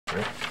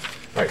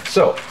right,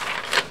 so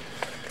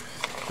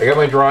I got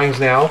my drawings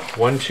now,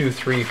 1, 2,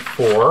 3,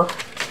 4.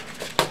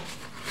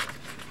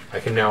 I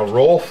can now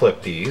roll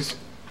flip these,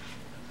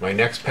 my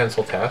next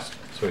pencil test.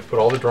 So we put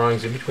all the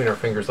drawings in between our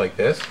fingers like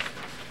this,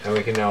 and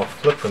we can now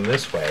flip them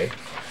this way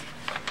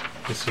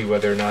to see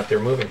whether or not they're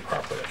moving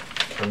properly.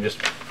 I'm just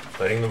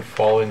letting them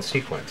fall in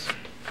sequence.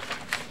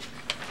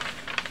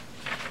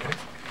 Okay.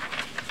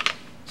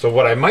 So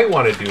what I might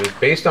want to do is,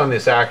 based on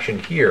this action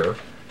here,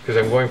 because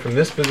I'm going from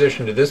this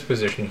position to this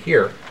position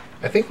here,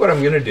 I think what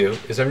I'm going to do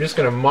is I'm just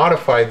going to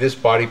modify this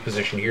body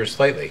position here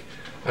slightly.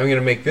 I'm going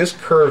to make this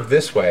curve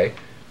this way,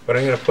 but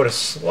I'm going to put a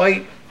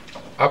slight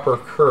upper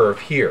curve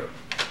here.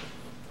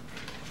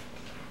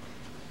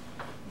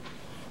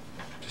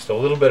 Just a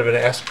little bit of an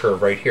S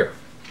curve right here.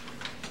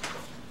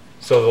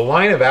 So the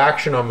line of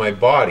action on my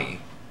body,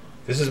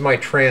 this is my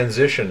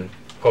transition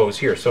pose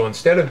here. So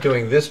instead of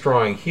doing this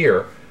drawing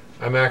here,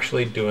 I'm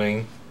actually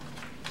doing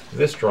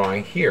this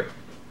drawing here.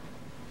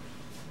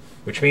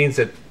 Which means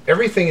that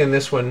everything in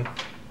this one,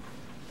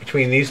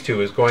 between these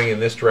two, is going in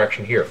this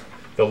direction here.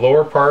 The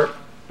lower part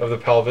of the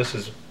pelvis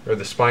is, or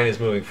the spine is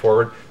moving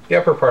forward. The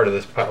upper part of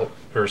this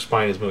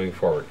spine is moving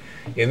forward.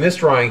 In this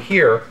drawing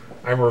here,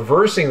 I'm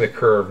reversing the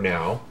curve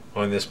now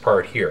on this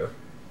part here.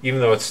 Even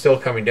though it's still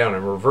coming down,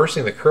 I'm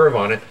reversing the curve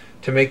on it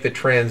to make the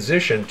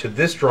transition to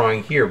this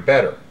drawing here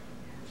better.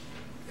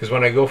 Because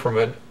when I go from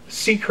a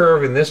C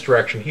curve in this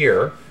direction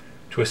here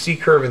to a C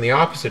curve in the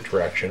opposite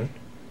direction,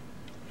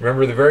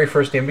 remember the very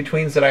first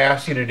in-betweens that I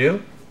asked you to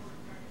do?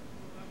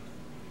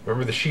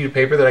 Remember the sheet of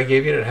paper that I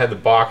gave you that had the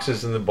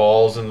boxes and the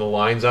balls and the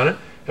lines on it?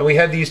 And we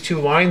had these two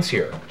lines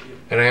here.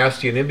 And I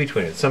asked you an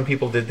in-between. Some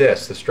people did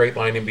this, the straight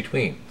line in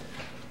between.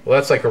 Well,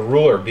 that's like a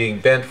ruler being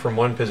bent from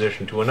one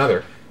position to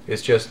another.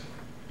 It's just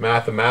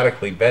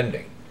mathematically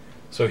bending.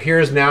 So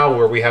here's now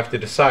where we have to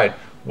decide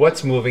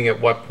what's moving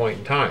at what point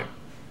in time.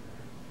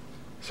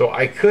 So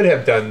I could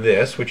have done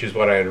this, which is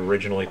what I had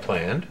originally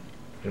planned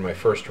in my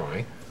first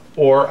drawing.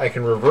 Or I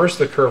can reverse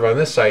the curve on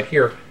this side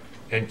here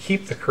and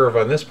keep the curve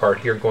on this part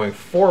here going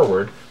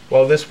forward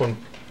while this one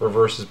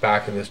reverses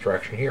back in this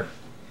direction here.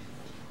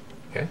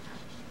 Okay?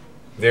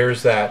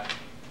 There's that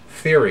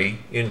theory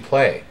in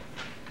play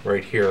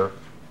right here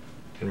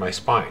in my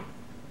spine.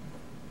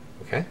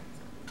 Okay?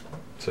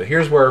 So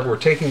here's where we're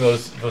taking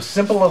those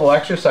simple little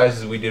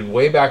exercises we did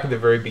way back at the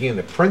very beginning,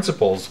 the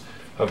principles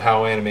of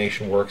how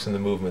animation works and the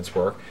movements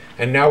work,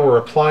 and now we're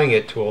applying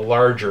it to a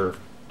larger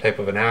type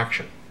of an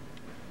action.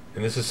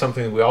 And this is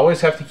something that we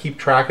always have to keep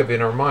track of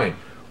in our mind.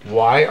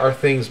 Why are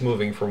things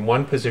moving from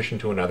one position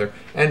to another,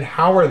 and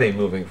how are they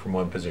moving from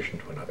one position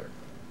to another?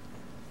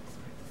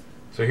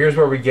 So here's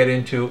where we get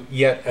into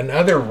yet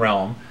another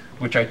realm,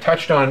 which I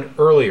touched on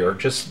earlier,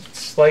 just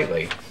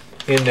slightly,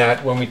 in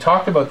that when we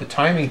talked about the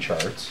timing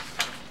charts,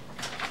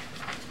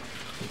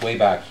 way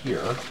back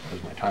here,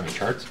 there's my timing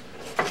charts.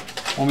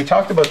 When we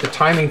talked about the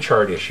timing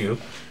chart issue,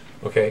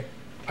 okay,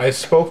 I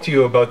spoke to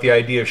you about the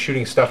idea of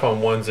shooting stuff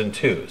on 1s and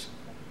 2s.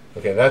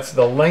 Okay, that's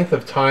the length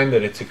of time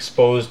that it's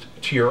exposed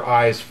to your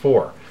eyes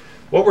for.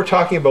 What we're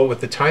talking about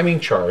with the timing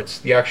charts,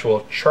 the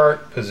actual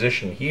chart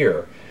position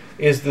here,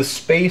 is the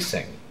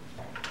spacing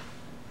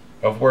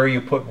of where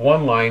you put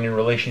one line in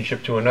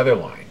relationship to another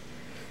line.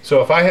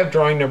 So if I have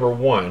drawing number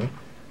 1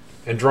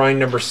 and drawing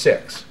number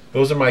 6,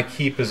 those are my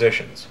key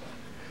positions,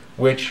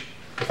 which,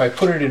 if I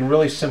put it in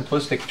really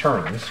simplistic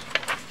terms,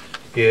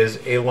 is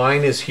a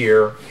line is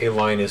here, a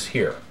line is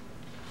here.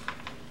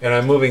 And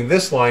I'm moving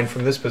this line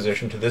from this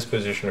position to this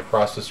position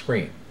across the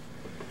screen.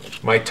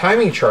 My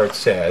timing chart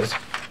says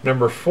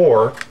number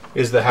 4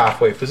 is the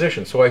halfway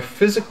position. So I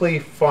physically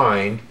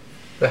find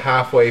the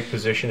halfway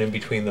position in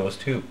between those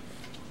two.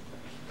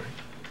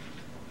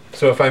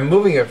 So if I'm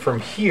moving it from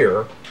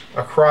here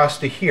across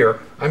to here,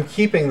 I'm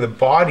keeping the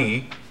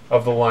body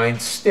of the line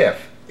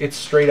stiff. It's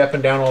straight up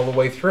and down all the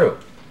way through.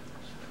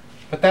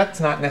 But that's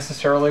not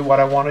necessarily what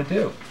I want to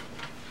do.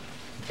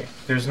 Okay.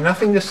 There's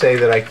nothing to say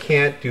that I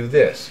can't do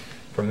this.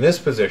 From this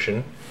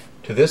position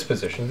to this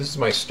position, this is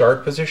my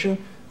start position,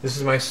 this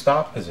is my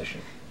stop position.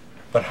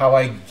 But how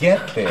I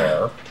get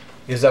there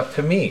is up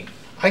to me.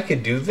 I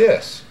could do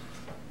this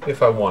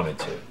if I wanted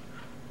to.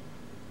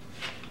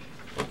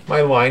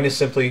 My line is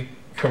simply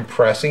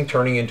compressing,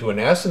 turning into an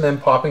S, and then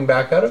popping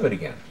back out of it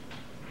again.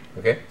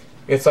 Okay?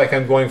 It's like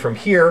I'm going from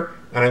here,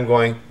 and I'm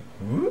going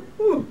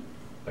woo-hoo,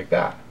 like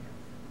that.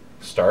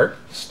 Start,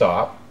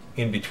 stop,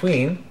 in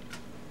between,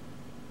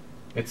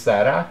 it's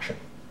that action.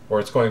 Or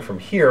it's going from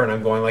here and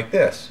I'm going like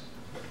this,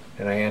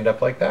 and I end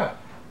up like that.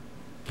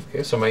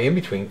 Okay, so my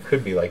in-between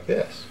could be like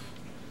this.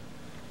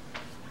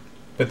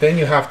 But then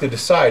you have to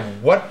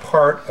decide what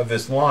part of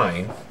this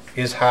line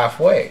is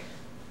halfway.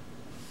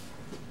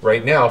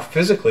 Right now,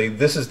 physically,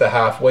 this is the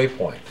halfway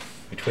point.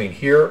 Between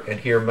here and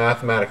here,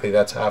 mathematically,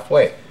 that's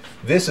halfway.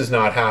 This is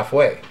not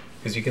halfway,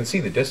 because you can see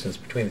the distance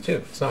between the two.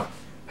 It's not.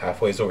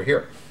 Halfway is over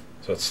here.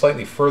 So it's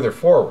slightly further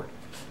forward.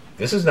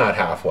 This is not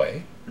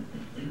halfway.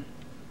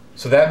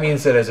 So that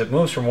means that as it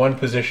moves from one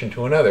position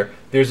to another,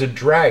 there's a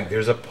drag,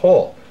 there's a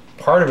pull.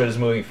 Part of it is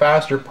moving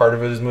faster, part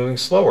of it is moving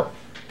slower.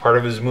 Part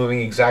of it is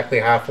moving exactly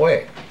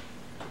halfway.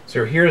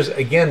 So here's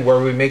again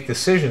where we make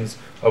decisions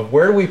of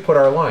where do we put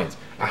our lines.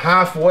 A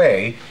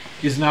halfway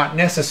is not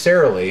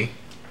necessarily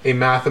a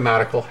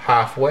mathematical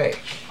halfway.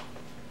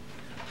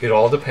 It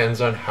all depends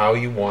on how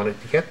you want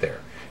it to get there.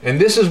 And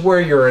this is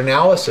where your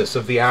analysis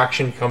of the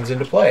action comes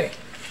into play.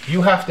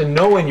 You have to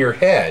know in your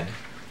head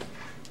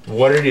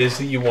what it is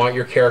that you want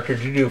your character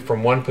to do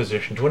from one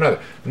position to another.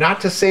 Not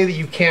to say that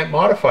you can't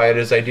modify it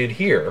as I did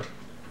here.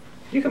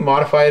 You can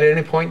modify it at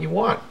any point you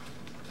want.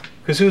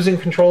 Because who's in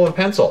control of the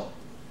pencil?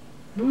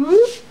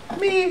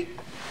 Me.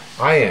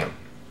 I am.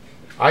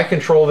 I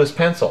control this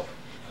pencil.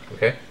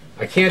 Okay?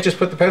 I can't just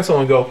put the pencil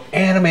and go,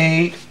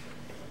 animate.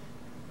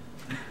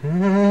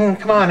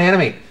 Come on,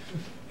 animate.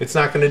 It's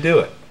not going to do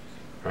it.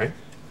 Right?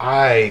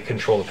 I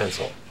control the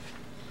pencil.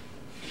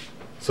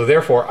 So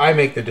therefore, I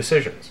make the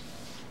decisions.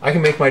 I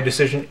can make my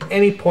decision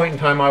any point in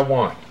time I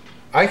want.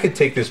 I could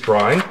take this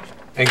drawing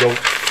and go,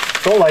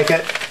 don't like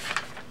it.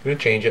 I'm going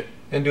to change it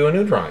and do a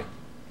new drawing.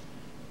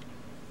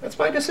 That's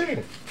my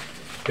decision.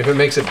 If it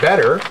makes it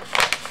better,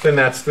 then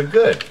that's the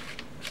good.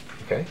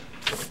 Okay?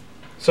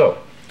 So,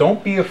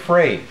 don't be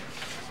afraid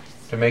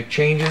to make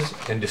changes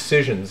and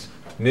decisions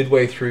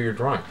midway through your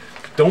drawing.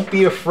 Don't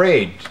be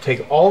afraid to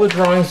take all the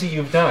drawings that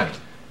you've done,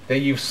 that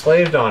you've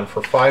slaved on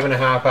for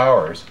 5.5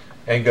 hours,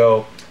 and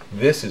go,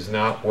 this is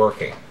not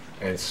working,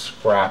 and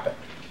scrap it,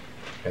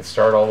 and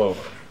start all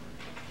over.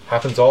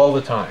 Happens all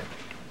the time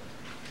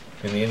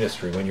in the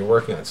industry when you're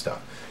working on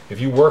stuff.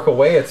 If you work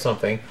away at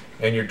something,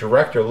 and your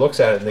director looks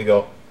at it and they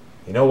go,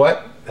 you know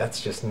what? That's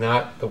just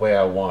not the way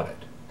I want it.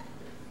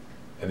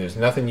 And there's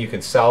nothing you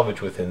can salvage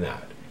within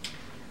that.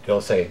 They'll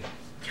say,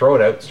 throw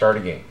it out, start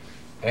again.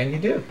 And you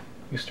do.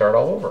 You start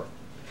all over.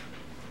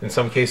 In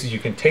some cases, you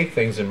can take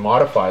things and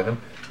modify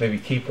them, maybe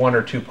keep 1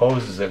 or 2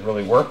 poses that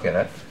really work in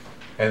it,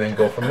 and then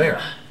go from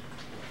there.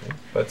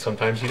 But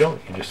sometimes you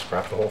don't. You just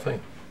scrap the whole thing.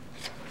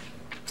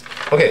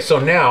 Okay, so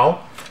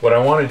now what I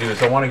want to do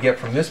is I want to get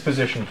from this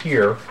position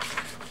here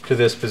to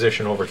this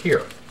position over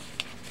here.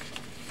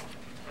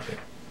 Okay.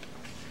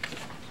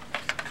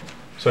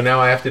 So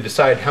now I have to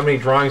decide how many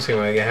drawings am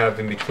I going to have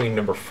in between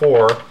number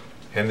 4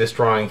 and this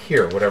drawing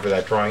here, whatever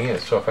that drawing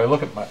is. So if I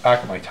look at back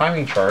at my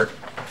timing chart,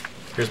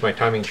 here's my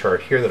timing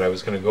chart here that I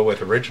was going to go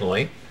with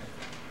originally.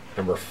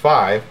 Number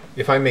 5.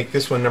 If I make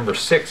this one number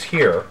 6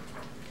 here,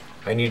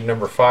 I need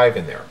number 5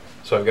 in there.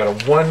 So I've got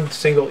a one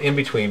single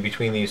in-between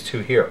between these two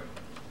here,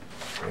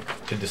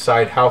 right, to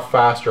decide how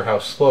fast or how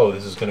slow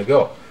this is going to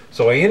go.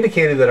 So I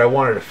indicated that I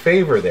wanted a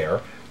favor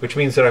there, which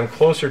means that I'm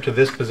closer to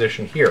this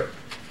position here.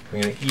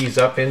 I'm going to ease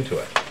up into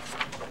it.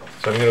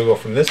 So I'm going to go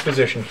from this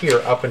position here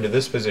up into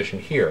this position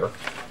here.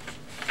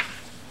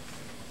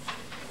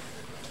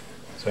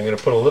 So I'm going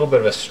to put a little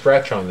bit of a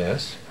stretch on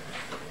this.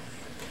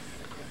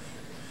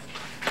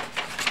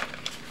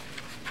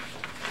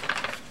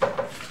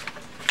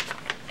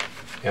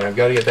 And I've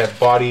got to get that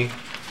body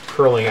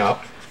curling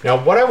up.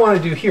 Now what I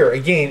want to do here,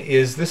 again,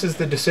 is this is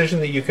the decision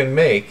that you can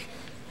make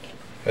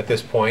at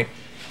this point,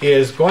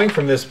 is going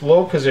from this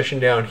low position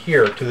down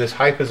here to this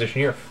high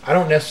position here. I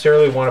don't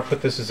necessarily want to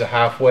put this as a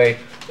halfway,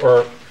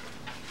 or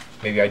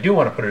maybe I do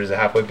want to put it as a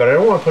halfway, but I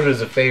don't want to put it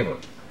as a favor.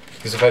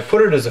 Because if I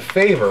put it as a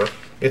favor,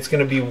 it's going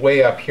to be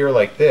way up here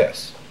like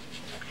this.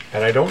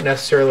 And I don't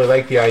necessarily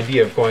like the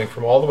idea of going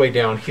from all the way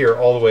down here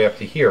all the way up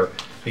to here,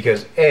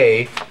 because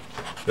A,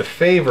 the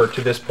favor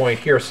to this point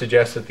here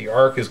suggests that the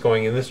arc is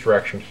going in this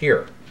direction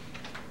here.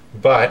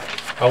 But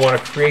I want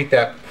to create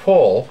that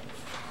pull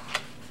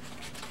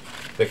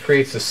that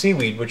creates the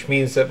seaweed, which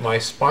means that my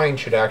spine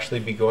should actually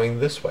be going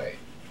this way.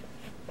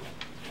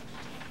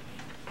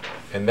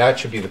 And that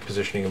should be the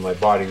positioning of my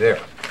body there.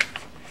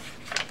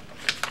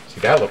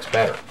 See, that looks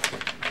better.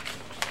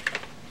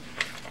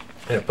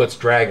 And it puts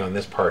drag on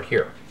this part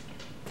here.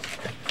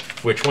 Okay.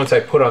 Which once I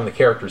put on the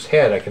character's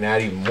head, I can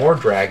add even more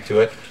drag to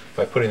it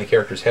by putting the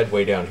character's head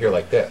way down here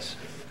like this.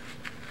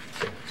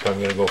 Okay. So I'm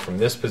going to go from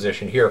this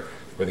position here,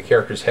 where the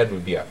character's head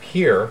would be up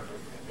here,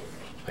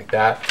 like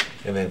that,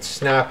 and then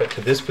snap it to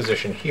this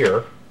position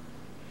here,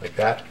 like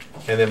that,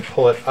 and then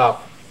pull it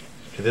up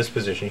to this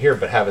position here,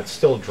 but have it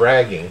still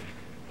dragging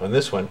on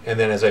this one, and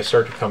then as I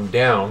start to come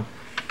down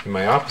in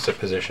my opposite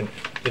position,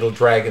 it'll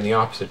drag in the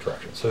opposite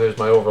direction. So there's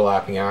my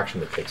overlapping action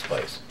that takes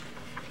place.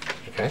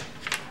 Okay?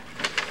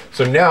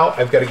 So now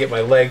I've got to get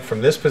my leg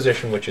from this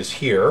position, which is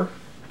here.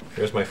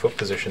 There's my foot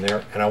position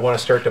there, and I want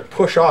to start to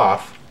push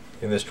off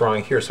in this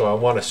drawing here. So I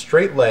want a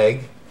straight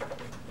leg,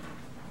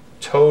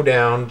 toe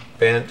down,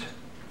 bent,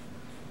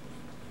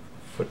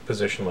 foot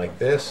position like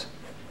this,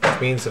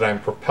 which means that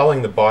I'm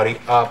propelling the body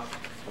up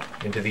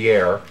into the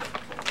air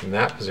in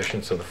that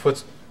position. So the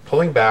foot's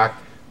pulling back,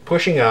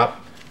 pushing up,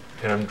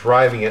 and I'm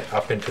driving it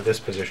up into this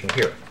position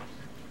here,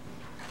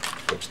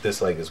 which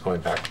this leg is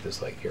going back to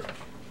this leg here.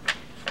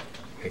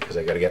 Okay, because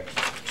I got to get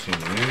to,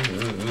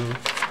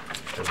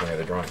 there's my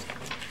other drawing.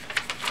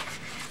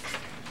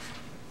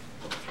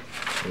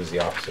 What is the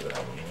opposite of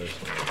that one? Where's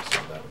the opposite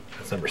of that one?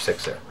 That's number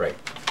 6 there, right.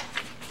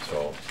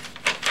 So,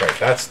 right,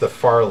 that's the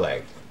far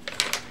leg.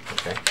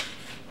 Okay.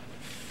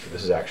 So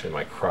this is actually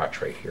my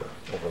crotch right here,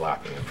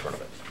 overlapping in front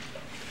of it.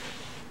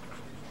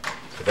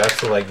 But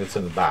that's the leg that's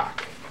in the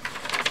back.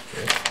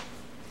 Okay?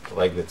 The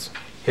leg that's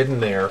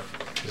hidden there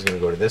is going to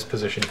go to this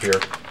position here,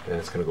 and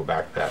it's going to go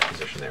back to that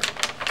position there.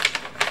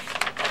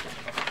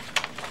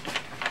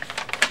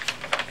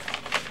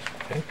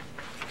 Okay?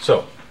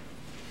 So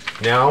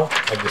now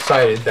I've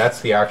decided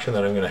that's the action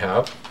that I'm going to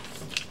have.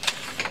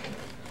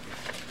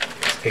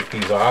 Let's take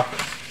these off,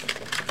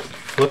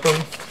 flip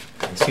them,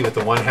 and see what the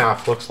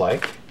 1/2 looks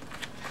like.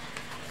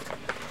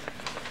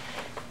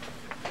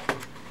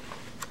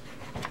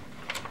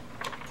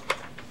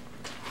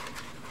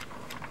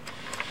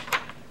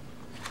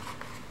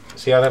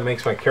 See how that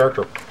makes my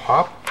character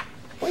pop?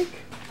 Wink,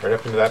 right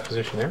up into that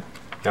position there.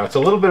 Now it's a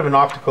little bit of an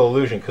optical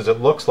illusion because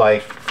it looks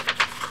like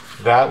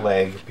that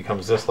leg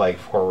becomes this leg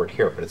forward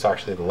here, but it's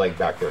actually the leg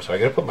back there. So I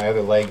got to put my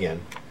other leg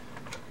in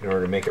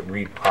order to make it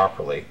read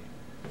properly.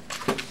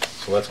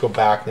 So let's go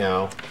back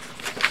now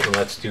and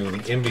let's do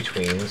the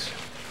in-betweens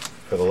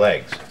for the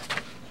legs.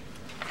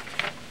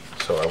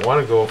 So I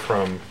want to go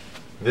from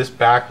this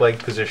back leg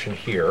position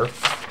here,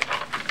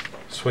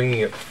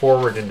 swinging it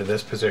forward into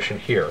this position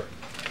here.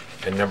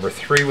 And number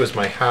 3 was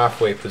my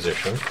halfway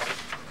position.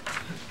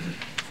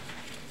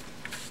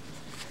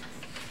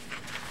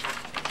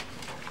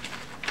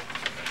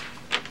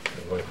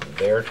 I'm going from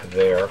there to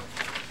there.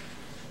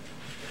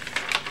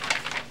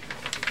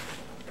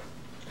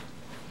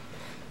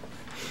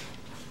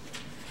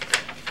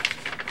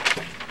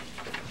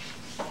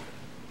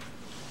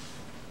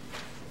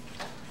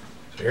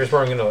 So here's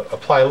where I'm going to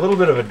apply a little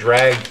bit of a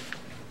drag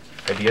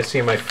idea.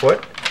 See my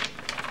foot?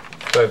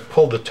 So I've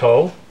pulled the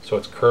toe, so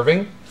it's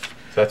curving.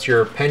 So that's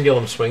your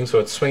pendulum swing, so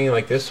it's swinging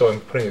like this, so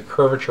I'm putting a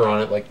curvature on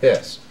it like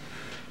this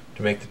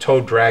to make the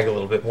toe drag a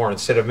little bit more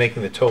instead of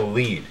making the toe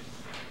lead.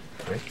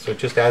 Right? So it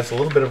just adds a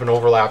little bit of an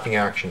overlapping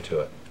action to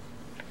it.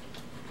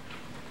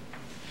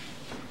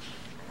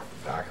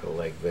 Back of the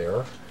leg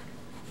there.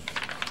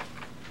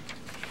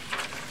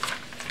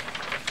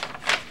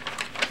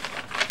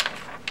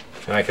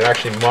 And I could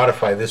actually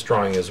modify this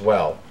drawing as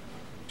well,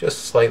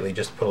 just slightly,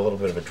 just put a little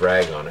bit of a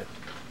drag on it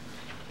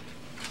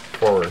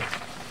forward.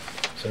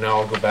 So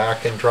now I'll go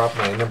back and drop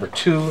my number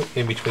 2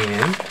 in between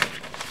in.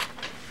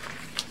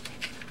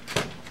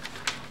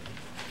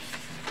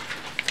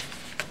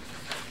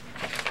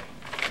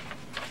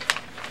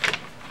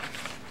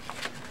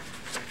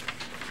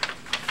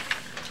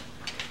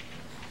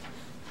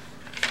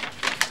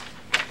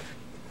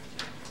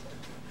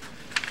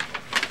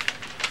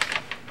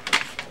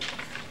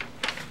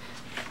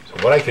 So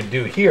what I could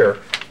do here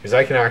is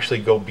I can actually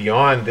go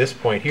beyond this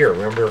point here.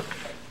 Remember,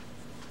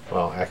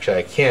 well, actually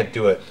I can't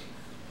do it,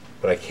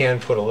 but I can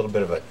put a little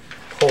bit of a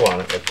pull on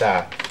it like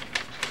that.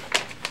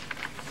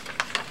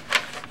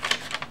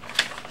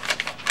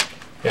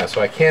 Yeah,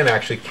 so I can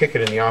actually kick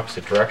it in the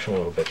opposite direction a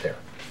little bit there.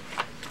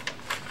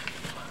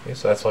 Okay,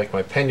 so that's like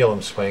my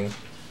pendulum swing,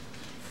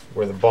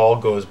 where the ball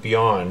goes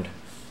beyond,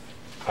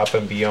 up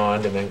and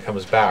beyond, and then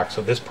comes back.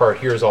 So this part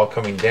here is all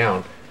coming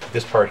down.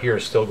 This part here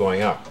is still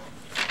going up.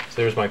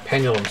 So there's my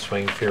pendulum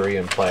swing theory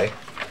in play.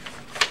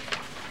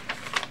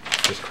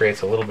 Just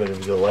creates a little bit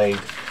of delayed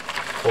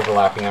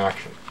overlapping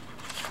action.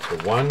 So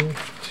 1,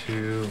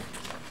 2,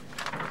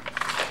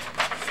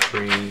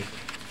 3,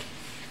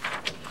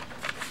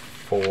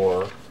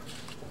 4, and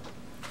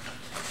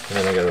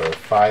then I got to go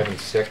 5 and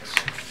 6.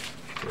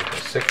 Here's my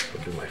 6.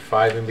 I'll do my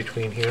 5 in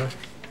between here.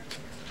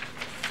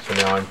 So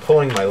now I'm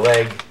pulling my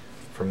leg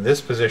from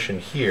this position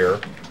here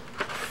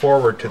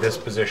forward to this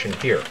position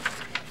here.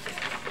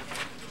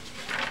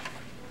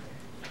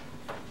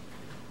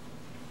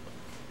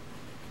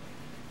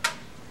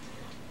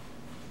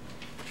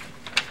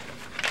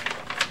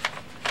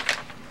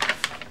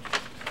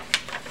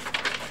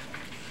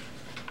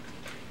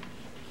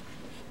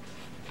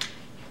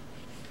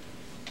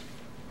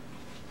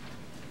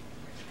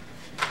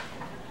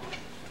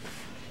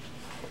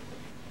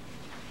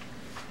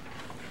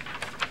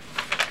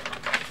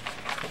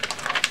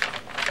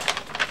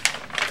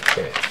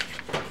 Okay,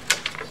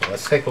 so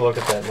let's take a look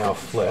at that now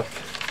flipped.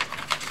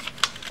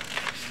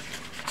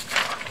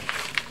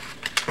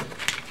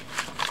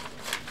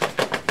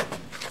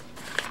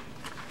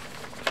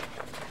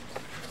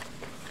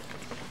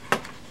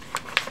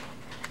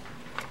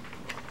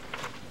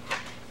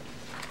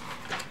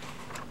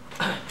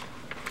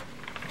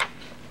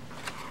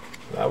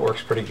 That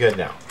works pretty good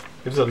now.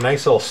 Gives a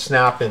nice little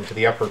snap into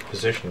the upper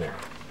position there.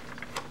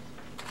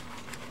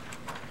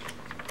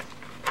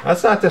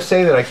 That's not to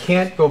say that I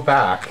can't go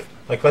back.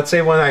 Like, let's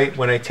say when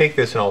I take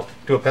this and I'll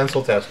do a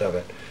pencil test of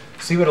it,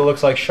 see what it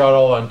looks like shot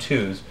all on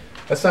 2s.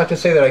 That's not to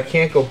say that I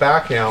can't go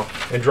back now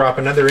and drop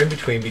another in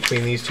between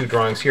these 2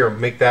 drawings here and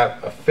make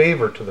that a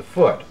favor to the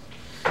foot.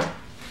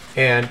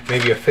 And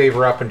maybe a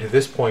favor up into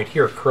this point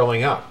here,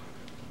 curling up.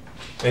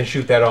 And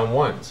shoot that on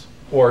 1s.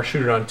 Or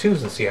shoot it on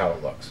 2s and see how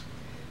it looks.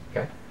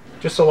 Okay?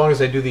 Just so long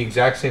as I do the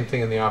exact same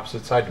thing on the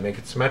opposite side to make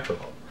it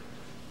symmetrical.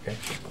 Okay?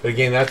 But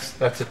again,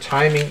 that's a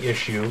timing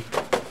issue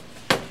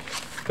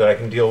that I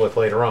can deal with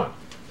later on.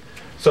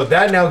 So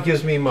that now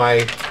gives me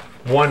my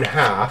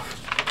 1/2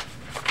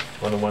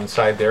 on the one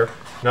side there,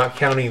 not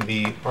counting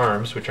the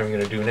arms, which I'm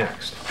going to do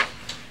next.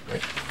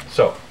 Right?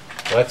 So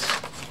let's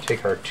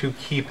take our two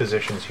key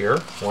positions here,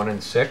 1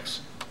 and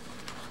 6.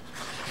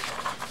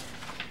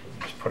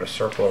 Just put a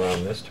circle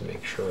around this to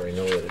make sure I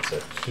know that it's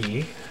a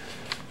key.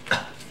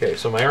 Okay,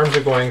 so my arms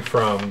are going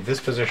from this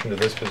position to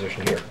this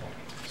position here.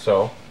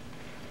 So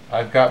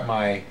I've got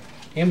my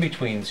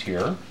in-betweens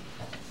here,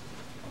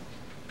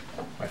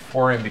 my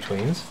 4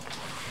 in-betweens.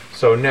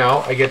 So now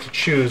I get to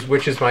choose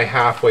which is my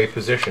halfway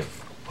position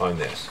on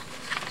this.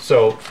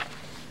 So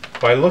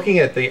by looking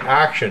at the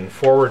action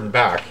forward and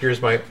back,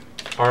 here's my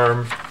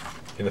arm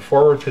in the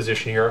forward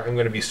position here. I'm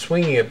going to be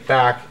swinging it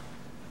back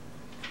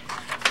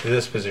to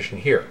this position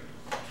here.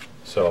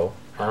 So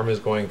arm is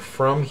going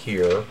from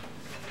here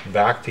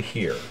back to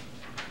here,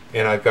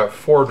 and I've got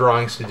 4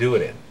 drawings to do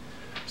it in.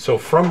 So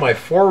from my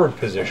forward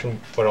position,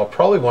 what I'll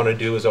probably want to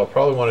do is I'll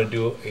probably want to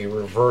do a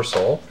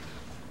reversal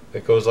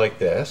that goes like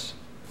this,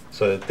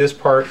 so that this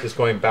part is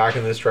going back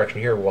in this direction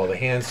here while the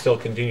hand still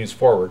continues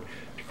forward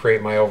to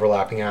create my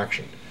overlapping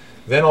action.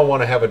 Then I'll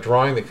want to have a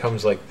drawing that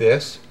comes like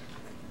this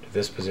to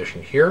this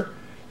position here,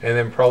 and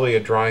then probably a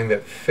drawing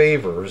that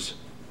favors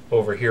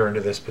over here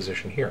into this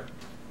position here.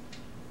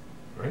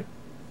 All right?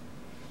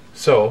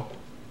 So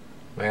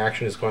my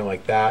action is going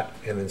like that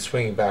and then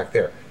swinging back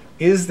there.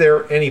 Is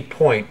there any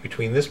point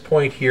between this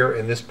point here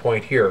and this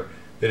point here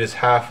that is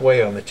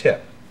halfway on the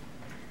tip?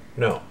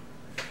 No.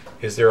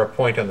 Is there a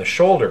point on the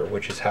shoulder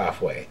which is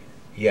halfway?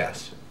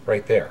 Yes,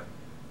 right there.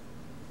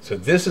 So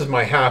this is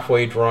my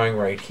halfway drawing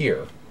right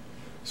here.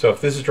 So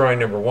if this is drawing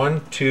number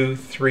 1, 2,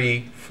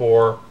 3,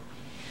 4,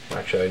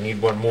 actually I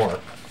need one more,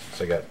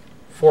 so I got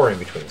 4 in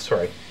between,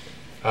 sorry.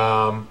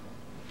 So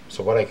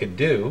what I could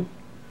do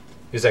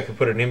is I could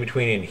put an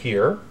in-between in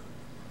here,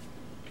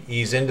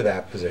 ease into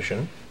that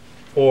position,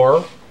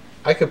 or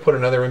I could put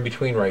another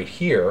in-between right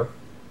here,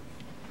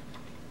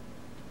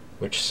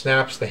 which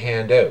snaps the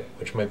hand out,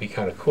 which might be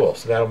kind of cool.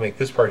 So that'll make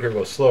this part here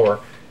go slower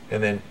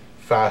and then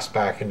fast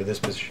back into this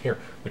position here,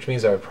 which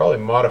means I would probably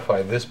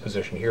modify this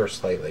position here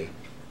slightly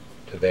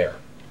to there.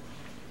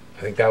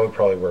 I think that would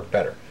probably work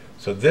better.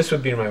 So this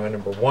would be my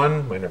number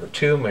 1, my number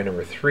 2, my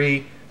number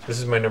 3. This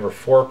is my number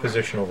 4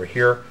 position over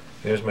here.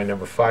 There's my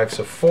number 5.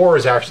 So 4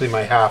 is actually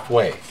my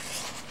halfway.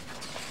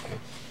 Okay.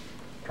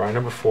 Drawing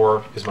number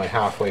 4 is my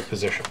halfway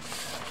position.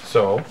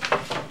 So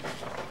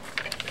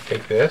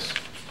take this.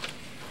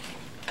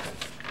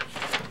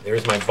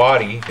 There's my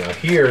body. Now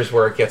here's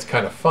where it gets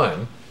kind of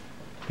fun,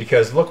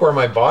 because look where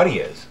my body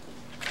is.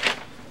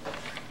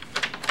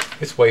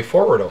 It's way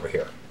forward over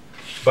here.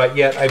 But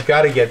yet I've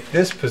got to get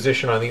this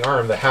position on the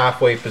arm, the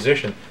halfway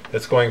position,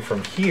 that's going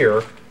from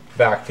here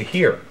back to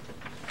here.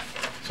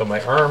 So my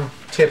arm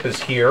tip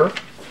is here,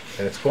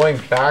 and it's going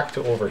back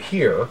to over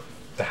here.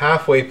 The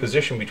halfway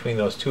position between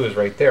those two is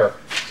right there.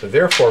 So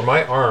therefore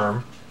my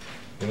arm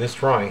in this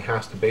drawing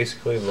has to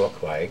basically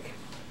look like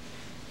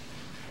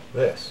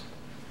this.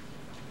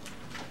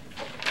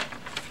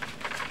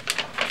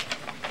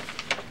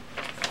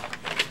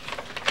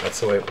 That's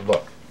the way it would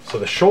look. So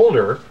the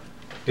shoulder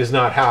is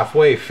not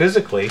halfway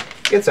physically,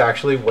 it's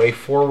actually way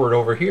forward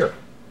over here,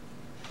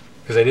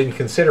 because I didn't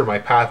consider my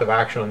path of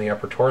action on the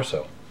upper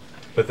torso.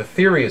 But the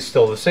theory is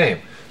still the same.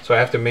 So I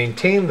have to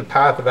maintain the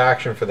path of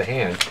action for the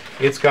hand.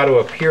 It's got to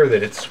appear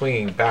that it's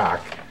swinging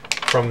back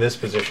from this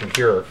position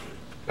here,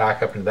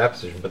 back up into that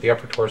position, but the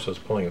upper torso is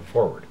pulling it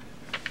forward.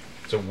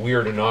 It's a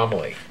weird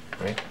anomaly,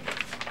 right?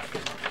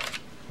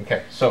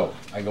 Okay, so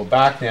I go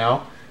back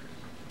now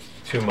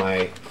to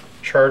my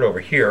chart over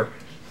here.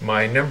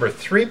 My number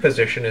 3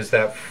 position is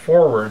that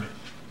forward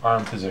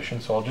arm position,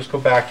 so I'll just go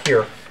back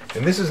here,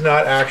 and this is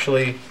not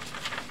actually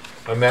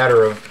a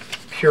matter of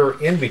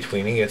pure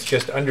in-betweening, it's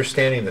just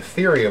understanding the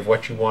theory of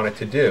what you want it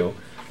to do.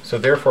 So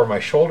therefore my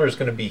shoulder is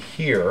going to be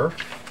here,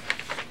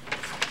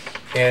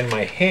 and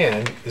my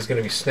hand is going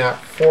to be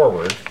snapped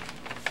forward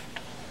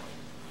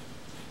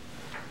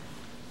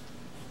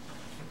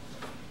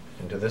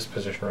into this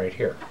position right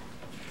here.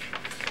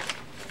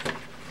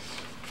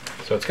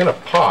 So it's going to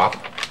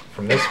pop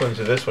from this one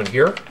to this one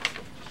here, and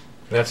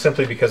that's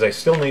simply because I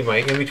still need my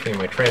in-between,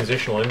 my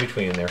transitional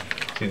in-between in there.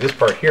 See, this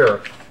part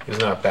here is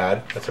not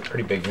bad. That's a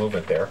pretty big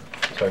movement there.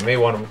 So I may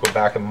want to go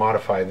back and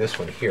modify this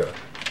one here.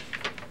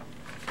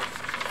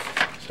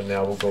 So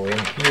now we'll go in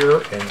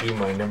here and do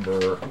my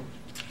number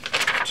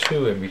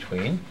 2 in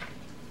between,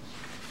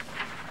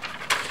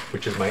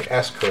 which is my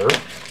S curve.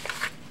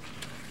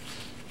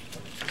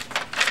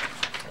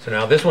 So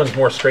now this one's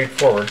more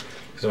straightforward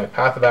because my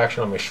path of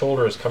action on my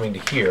shoulder is coming to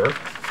here.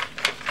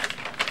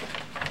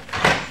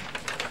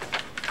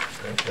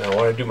 Right, now I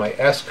want to do my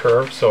S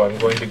curve, so I'm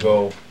going to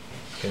go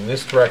in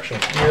this direction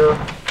here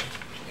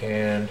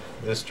and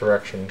this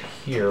direction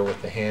here with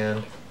the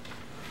hand.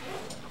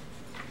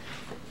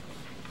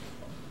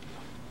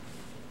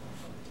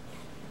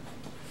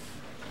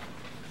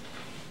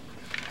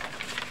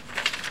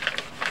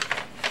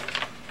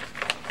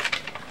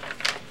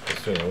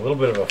 Just doing a little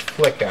bit of a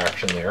flick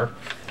action there.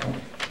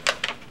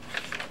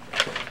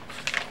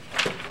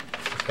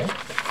 Okay.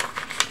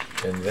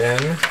 And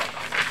then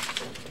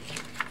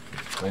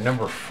my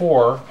number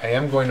 4, I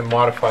am going to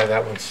modify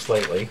that one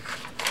slightly.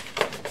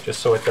 just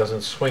so it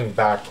doesn't swing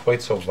back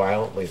quite so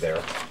violently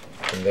there,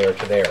 from there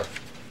to there.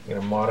 I'm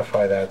going to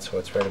modify that so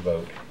it's right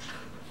about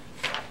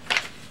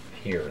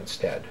here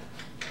instead.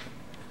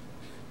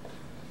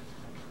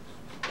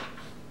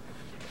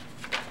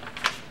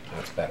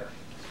 That's better.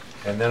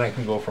 And then I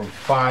can go from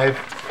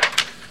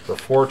 5 or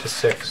 4 to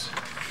 6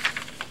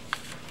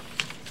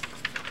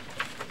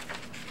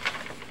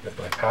 with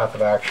my path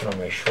of action on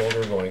my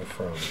shoulder going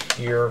from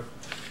here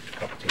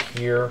up to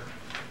here.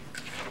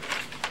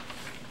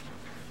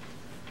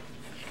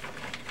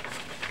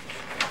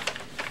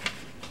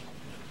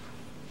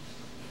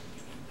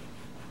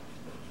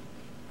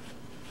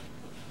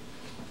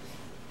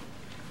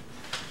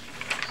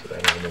 So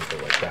then I'm going to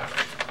go like that.